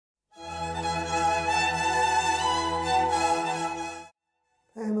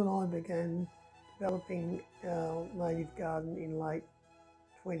began developing our native garden in late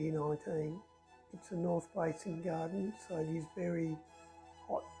 2019. It's a north-facing garden, so it is very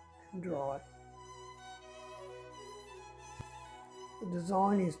hot and dry. The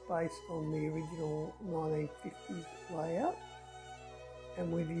design is based on the original 1950s layout,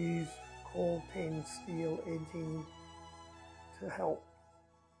 and we've used core 10 steel edging to help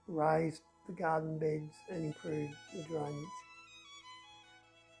raise the garden beds and improve the drainage.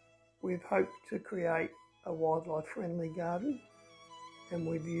 We've hoped to create a wildlife friendly garden, and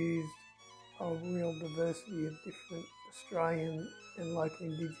we've used a real diversity of different Australian and local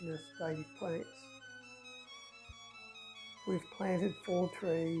indigenous native plants. We've planted 4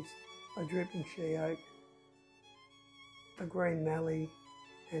 trees, a drooping she oak, a green mallee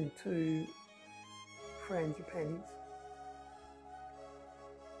and 2 frangipanis.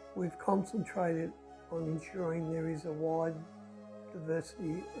 We've concentrated on ensuring there is a wide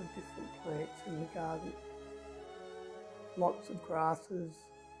diversity of different plants in the garden. Lots of grasses,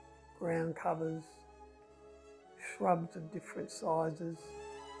 ground covers, shrubs of different sizes,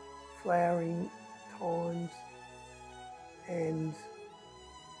 flowering thymes and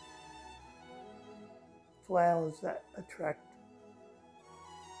flowers that attract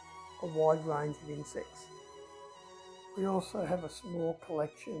a wide range of insects. We also have a small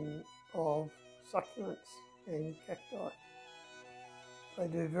collection of succulents and cacti. They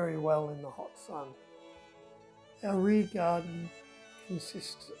do very well in the hot sun. Our rear garden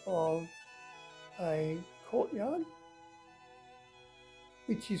consists of a courtyard,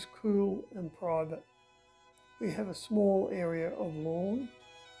 which is cool and private. We have a small area of lawn,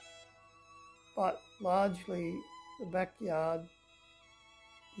 but largely the backyard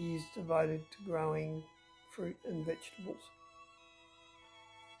is devoted to growing fruit and vegetables.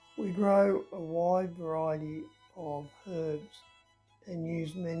 We grow a wide variety of herbs and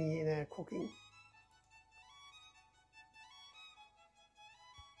use many in our cooking.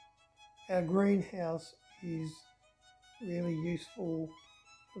 Our greenhouse is really useful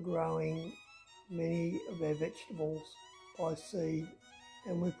for growing many of our vegetables by seed,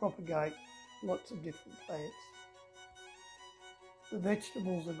 and we propagate lots of different plants. The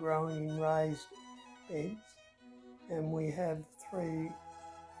vegetables are grown in raised beds, and we have 3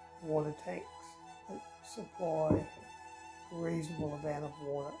 water tanks that supply a reasonable amount of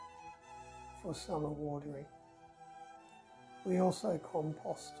water for summer watering. We also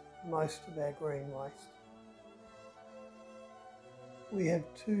compost most of our green waste. We have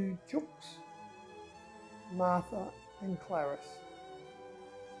 2 chooks, Martha and Clarice,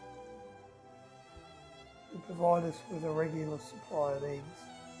 who provide us with a regular supply of eggs.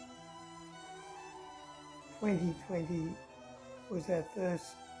 2020 was our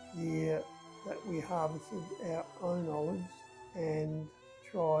first year that we harvested our own olives and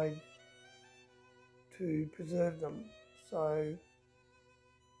tried to preserve them, so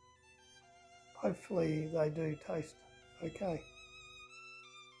hopefully they do taste okay.